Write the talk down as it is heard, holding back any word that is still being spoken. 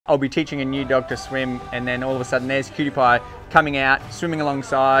I'll be teaching a new dog to swim, and then all of a sudden there's Cutie Pie coming out, swimming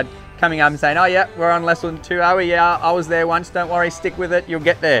alongside, coming up and saying, "Oh yeah, we're on lesson 2, are we? Yeah, I was there once, don't worry, stick with it, you'll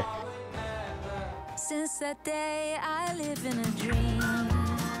get there." Since that day I live in a dream.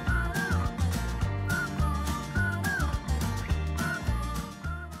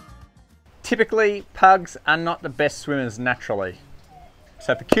 Typically, pugs are not the best swimmers naturally.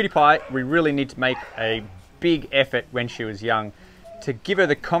 So for Cutie Pie, we really need to make a big effort when she was young to give her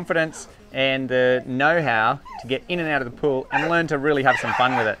the confidence and the know-how to get in and out of the pool and learn to really have some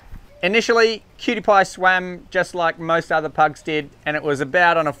fun with it. Initially, Cutie Pie swam just like most other pugs did, and it was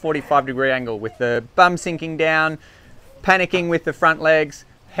about on a 45-degree angle with the bum sinking down, panicking with the front legs,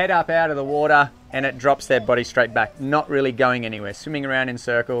 head up out of the water, and it drops their body straight back, not really going anywhere, swimming around in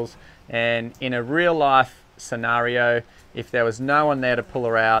circles. And in a real life scenario, if there was no one there to pull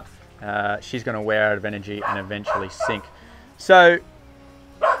her out, she's going to wear out of energy and eventually sink. So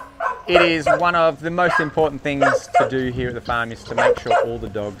it is one of the most important things to do here at the farm, is to make sure all the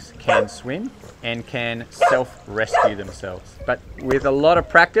dogs can swim and can self-rescue themselves. But with a lot of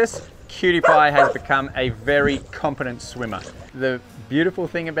practice, Cutie Pie has become a very competent swimmer. The beautiful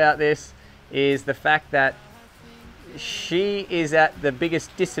thing about this is the fact that she is at the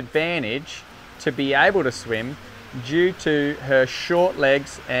biggest disadvantage to be able to swim due to her short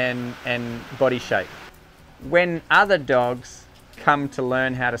legs and body shape. When other dogs come to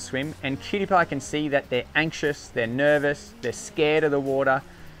learn how to swim and Cutie Pie can see that they're anxious, they're nervous, they're scared of the water,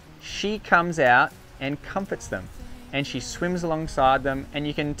 she comes out and comforts them, and she swims alongside them, and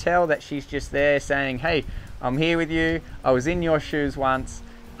you can tell that she's just there saying, "Hey, I'm here with you, I was in your shoes once,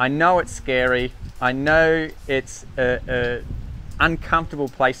 I know it's scary, I know it's an uncomfortable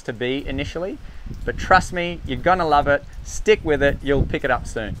place to be initially, but trust me, you're gonna love it, stick with it, you'll pick it up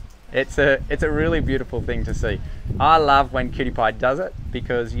soon." It's a really beautiful thing to see. I love when Cutie Pie does it,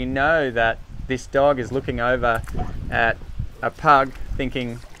 because you know that this dog is looking over at a pug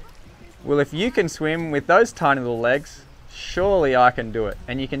thinking, well, if you can swim with those tiny little legs, surely I can do it.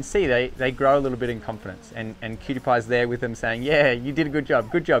 And you can see they grow a little bit in confidence, and Cutie Pie's there with them saying, "Yeah, you did a good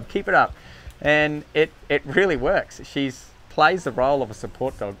job, keep it up." And it really works. She plays the role of a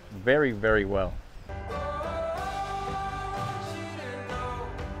support dog very, very well.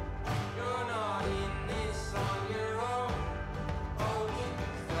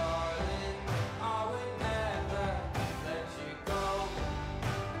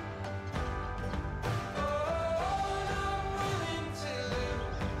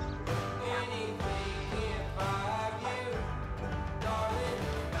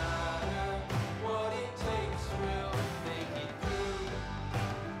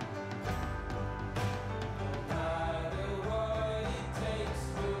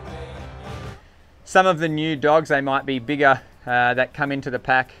 Some of the new dogs, they might be bigger, that come into the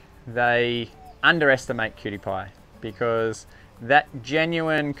pack, they underestimate Cutie Pie, because that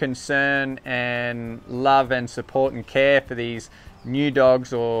genuine concern and love and support and care for these new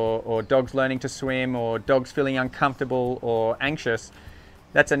dogs, or dogs learning to swim, or dogs feeling uncomfortable or anxious,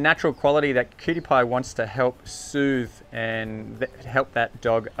 that's a natural quality that Cutie Pie wants to help soothe and help that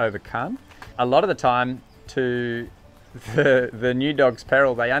dog overcome. A lot of the time, to the new dog's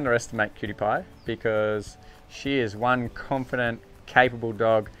peril, they underestimate Cutie Pie, because she is one confident, capable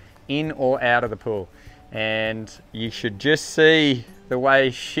dog in or out of the pool. And you should just see the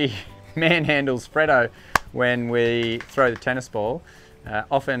way she manhandles Fredo when we throw the tennis ball.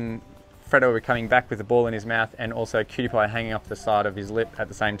 Often Fredo will be coming back with the ball in his mouth, and also Cutie Pie hanging off the side of his lip at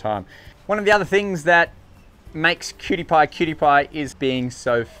the same time. One of the other things that makes Cutie Pie is being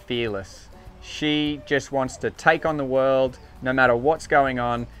so fearless. She just wants to take on the world no matter what's going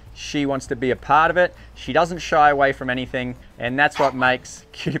on. She wants to be a part of it. She doesn't shy away from anything, and that's what makes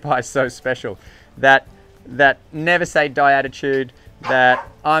Cutie Pie so special. That never say die attitude, that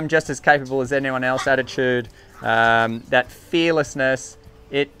I'm just as capable as anyone else attitude, that fearlessness,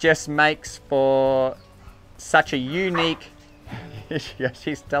 it just makes for such a unique...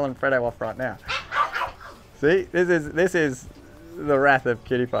 She's telling Fredo off right now. See, this is the wrath of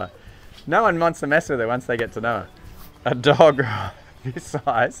Cutie Pie. No one wants to mess with her once they get to know her. A dog this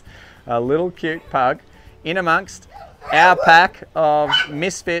size, a little cute pug, in amongst our pack of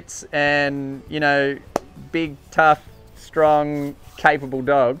misfits and, you know, big, tough, strong, capable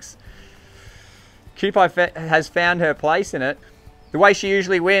dogs. Cutie Pie has found her place in it. The way she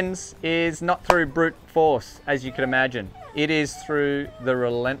usually wins is not through brute force, as you can imagine. It is through the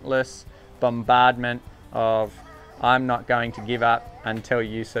relentless bombardment of, "I'm not going to give up until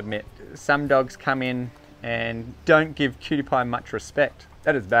you submit." Some dogs come in and don't give Cutie Pie much respect.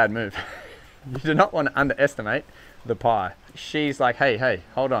 That is a bad move. You do not want to underestimate the pie. she's like, hey,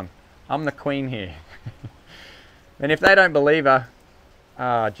 hold on. I'm the queen here. And if they don't believe her,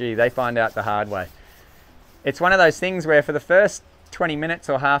 oh gee, they find out the hard way. It's one of those things where for the first 20 minutes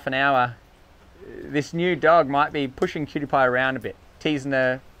or half an hour, this new dog might be pushing Cutie Pie around a bit, teasing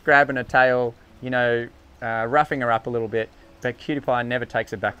her, grabbing her tail, you know, roughing her up a little bit, but Cutie Pie never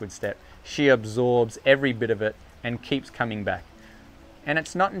takes a backward step. She absorbs every bit of it and keeps coming back. And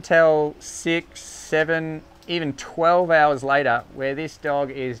it's not until 6, 7, even 12 hours later where this dog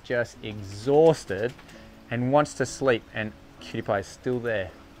is just exhausted and wants to sleep, and Cutie Pie is still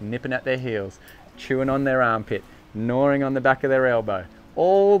there, nipping at their heels, chewing on their armpit, gnawing on the back of their elbow.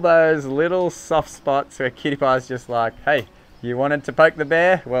 All those little soft spots where Cutie Pie is just like, hey, you wanted to poke the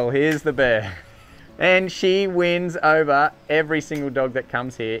bear? Well, here's the bear. And she wins over every single dog that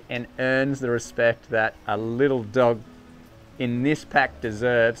comes here and earns the respect that a little dog in this pack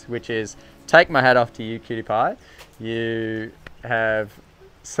deserves, which is, take my hat off to you, Cutie Pie. You have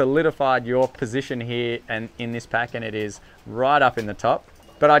solidified your position here and in this pack, and it is right up in the top.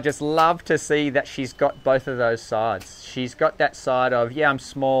 But I just love to see that she's got both of those sides. She's got that side of, yeah, I'm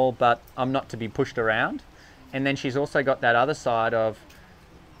small, but I'm not to be pushed around. And then she's also got that other side of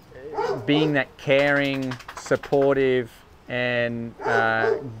being that caring, supportive, and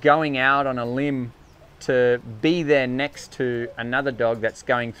going out on a limb to be there next to another dog that's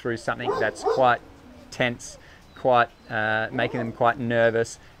going through something that's quite tense, quite making them quite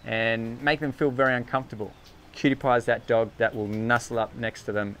nervous, and make them feel very uncomfortable. Cutie Pie is that dog that will nuzzle up next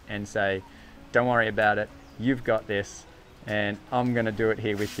to them and say, don't worry about it, you've got this, and I'm going to do it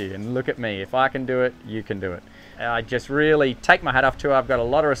here with you. And look at me, if I can do it, you can do it. I just really take my hat off to her. I've got a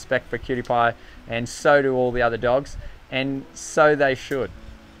lot of respect for Cutie Pie, and so do all the other dogs, and so they should.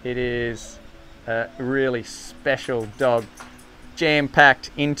 It is a really special dog,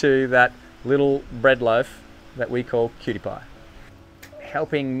 jam-packed into that little bread loaf that we call Cutie Pie.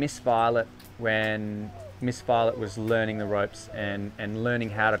 Helping Miss Violet when Miss Violet was learning the ropes and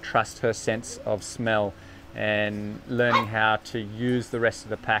learning how to trust her sense of smell and learning how to use the rest of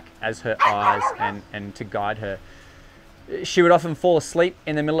the pack as her eyes and to guide her. She would often fall asleep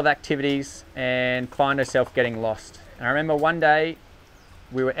in the middle of activities and find herself getting lost. And I remember one day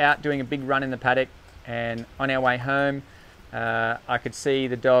we were out doing a big run in the paddock, and on our way home I could see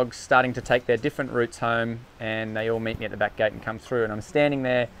the dogs starting to take their different routes home, and they all meet me at the back gate and come through, and I'm standing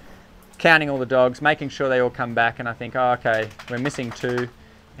there counting all the dogs, making sure they all come back, and I think, oh, okay, we're missing 2,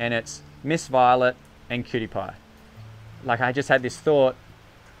 and it's Miss Violet and Cutie Pie. Like, I just had this thought,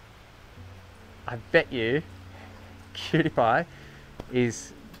 I bet you Cutie Pie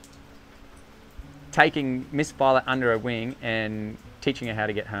is taking Miss Violet under her wing and teaching her how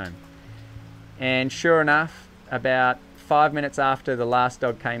to get home. And sure enough, about 5 minutes after the last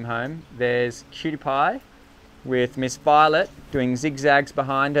dog came home, there's Cutie Pie with Miss Violet doing zigzags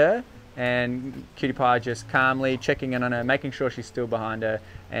behind her, and Cutie Pie just calmly checking in on her, making sure she's still behind her,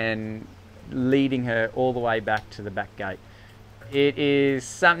 and leading her all the way back to the back gate. It is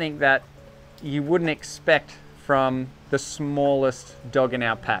something that you wouldn't expect from the smallest dog in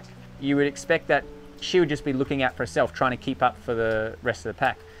our pack. You would expect that she would just be looking out for herself, trying to keep up for the rest of the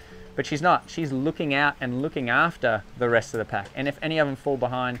pack. But she's not. She's looking out and looking after the rest of the pack. And if any of them fall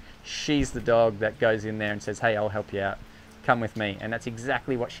behind, she's the dog that goes in there and says, hey, I'll help you out. Come with me. And that's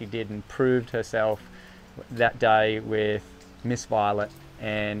exactly what she did, and proved herself that day with Miss Violet.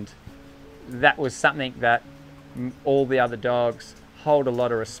 And that was something that all the other dogs hold a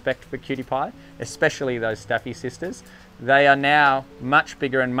lot of respect for Cutie Pie, especially those Staffy sisters. They are now much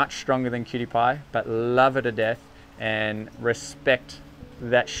bigger and much stronger than Cutie Pie, but love her to death and respect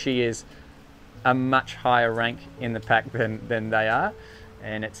that she is a much higher rank in the pack than they are.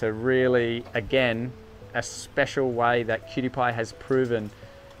 And it's a really, again, a special way that Cutie Pie has proven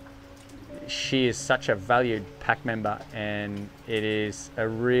she is such a valued pack member, and it is a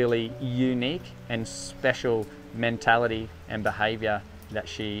really unique and special mentality and behavior that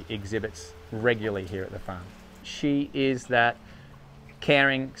she exhibits regularly here at the farm. She is that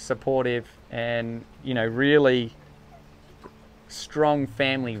caring, supportive, and, you know, really strong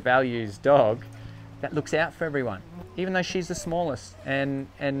family values dog that looks out for everyone, even though she's the smallest. And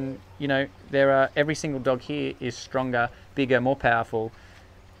you know, every single dog here is stronger, bigger, more powerful,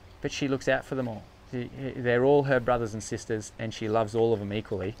 but she looks out for them all. They're all her brothers and sisters, and she loves all of them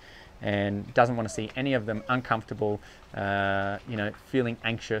equally, and doesn't want to see any of them uncomfortable, you know, feeling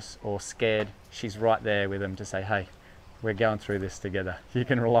anxious or scared. She's right there with them to say, hey, we're going through this together. You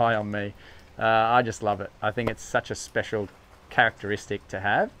can rely on me. I just love it. I think it's such a special characteristic to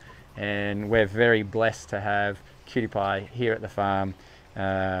have, and we're very blessed to have Cutie Pie here at the farm,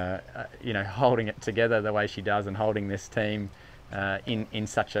 you know, holding it together the way she does and holding this team in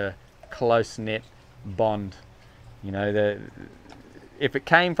such a close-knit bond. You know, if it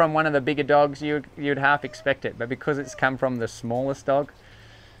came from one of the bigger dogs, you'd half expect it, but because it's come from the smallest dog,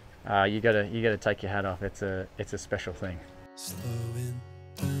 you gotta take your hat off. It's a special thing. Slowing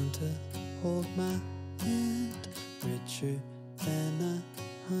down to hold my hand, richer than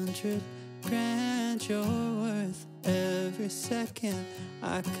 100 grand. You're worth every second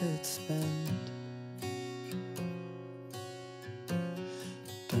I could spend.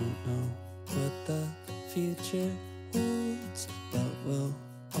 Don't know what the future holds, but we'll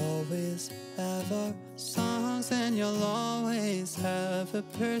always have our songs, and you'll always have a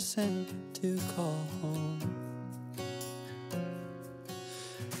person to call home.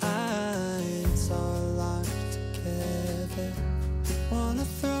 Eyes are locked together, wanna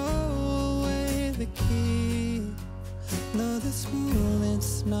throw away the key. No, this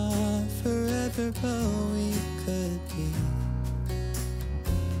moment's not forever, but we could be.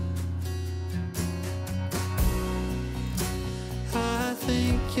 I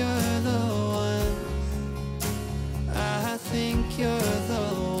think you're the one. I think you're the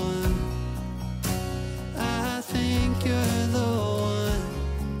one. I think you're the one.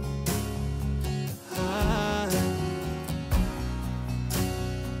 I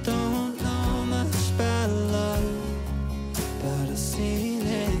don't know much about love, but I've seen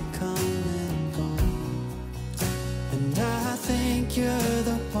it come and gone. And I think you're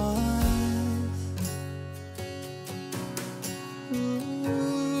the one.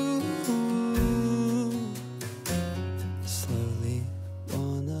 Slowly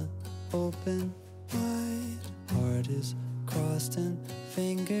wanna open wide, heart is crossed and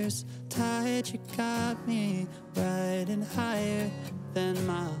fingers tied. You got me riding higher than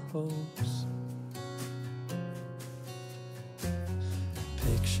my hopes.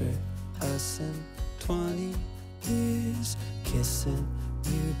 Picture us in 20 years, kissing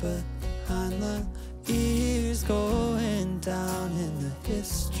you behind the ears, going down in the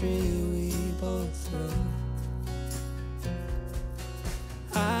history we both wrote.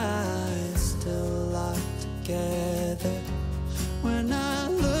 Eyes still locked together, we're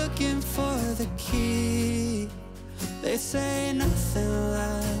not looking for the key. They say nothing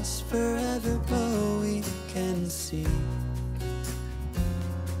lasts forever, but we can see.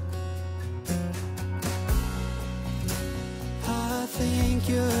 I think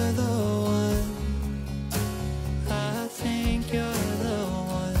you're the one. I think you're the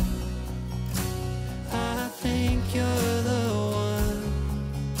one. I think you're the one.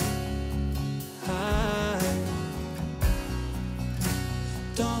 I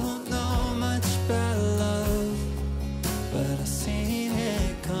don't know much about love, but I've seen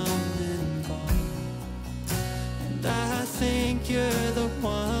it come and gone. And I think you're the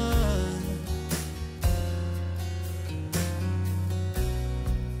one.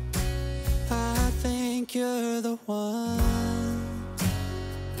 I think you're the one.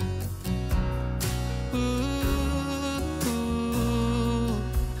 Ooh,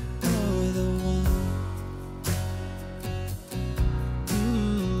 you're the one.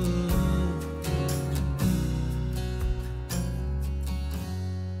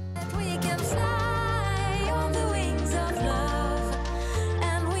 We can fly on the wings of love,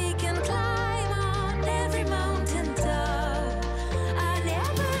 and we can climb on every mountain top. I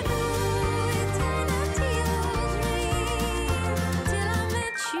never knew eternity was real till I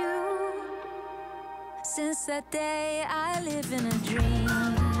met you. Since that day I live in a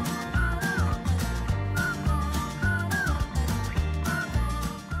dream.